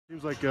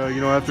Seems like,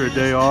 after a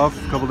day off,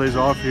 a couple days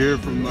off here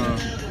from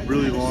a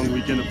really long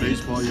weekend of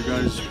baseball, you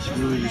guys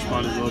really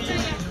responded well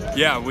tonight.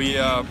 Yeah, we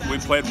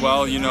played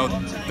well.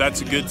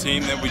 That's a good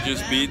team that we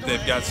just beat.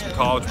 They've got some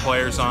college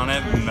players on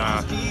it, and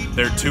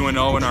they're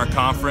 2-0 in our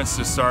conference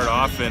to start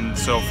off. And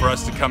so for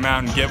us to come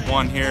out and get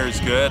one here is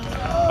good.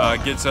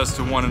 Gets us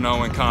to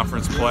 1-0 in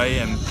conference play,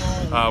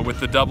 and with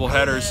the double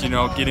headers,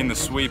 getting the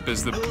sweep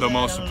is the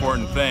most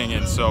important thing.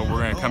 And so we're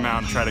going to come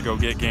out and try to go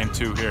get game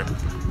two here.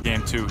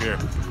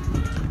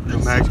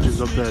 Max gives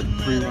up that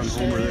 3-run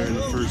homer there in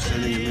the first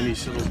inning, and then he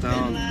settles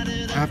down.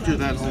 After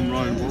that home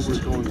run, what was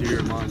going through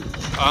your mind?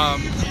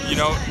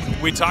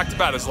 We talked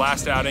about his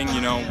last outing.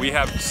 We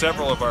have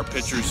several of our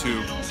pitchers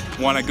who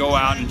want to go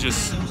out and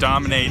just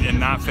dominate and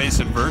not face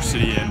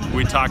adversity. And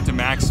we talked to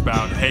Max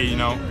about, hey,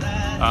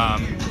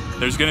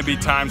 there's going to be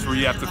times where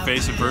you have to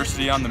face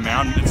adversity on the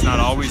mound. It's not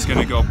always going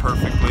to go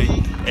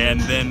perfectly.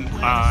 And then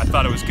I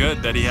thought it was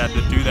good that he had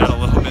to do that a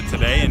little bit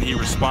today, and he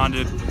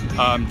responded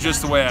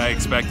just the way I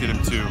expected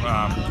him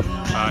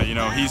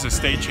to. He's a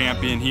state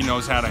champion. He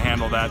knows how to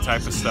handle that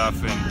type of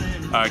stuff,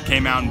 and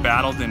came out and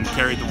battled and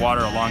carried the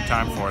water a long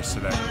time for us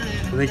today.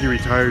 I think he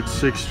retired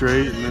 6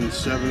 straight and then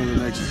 7 of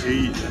the next 8.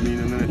 And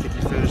then I think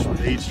he finished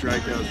with 8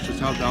 strikeouts. Just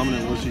how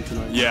dominant was he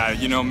tonight?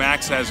 Yeah,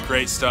 Max has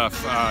great stuff.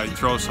 He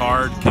throws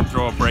hard, can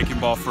throw a breaking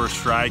ball for a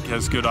strike,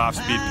 has good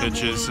off-speed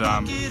pitches,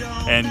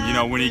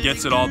 and when he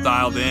gets it all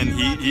dialed in,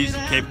 he's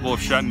capable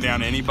of shutting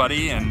down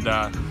anybody. And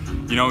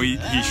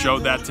he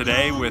showed that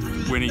today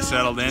when he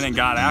settled in and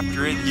got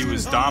after it. He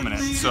was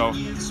dominant. So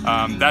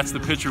that's the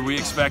pitcher we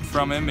expect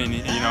from him, and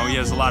he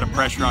has a lot of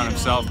pressure on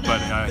himself,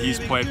 but he's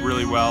played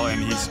really well,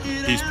 and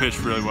he's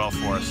pitched really well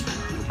for us.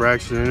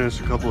 Braxton Ennis,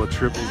 a couple of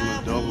triples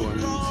and a double, and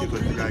it seems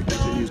like the guy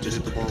continues to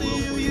hit the ball well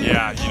for you.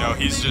 Yeah,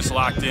 he's just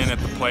locked in at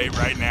the plate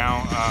right now.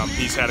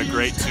 He's had a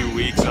great 2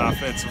 weeks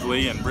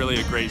offensively, and really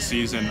a great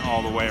season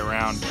all the way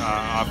around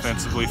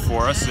offensively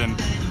for us, and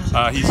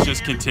he's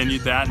just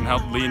continued that and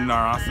helped lead in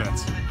our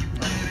offense.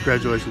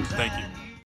 Congratulations. Thank you.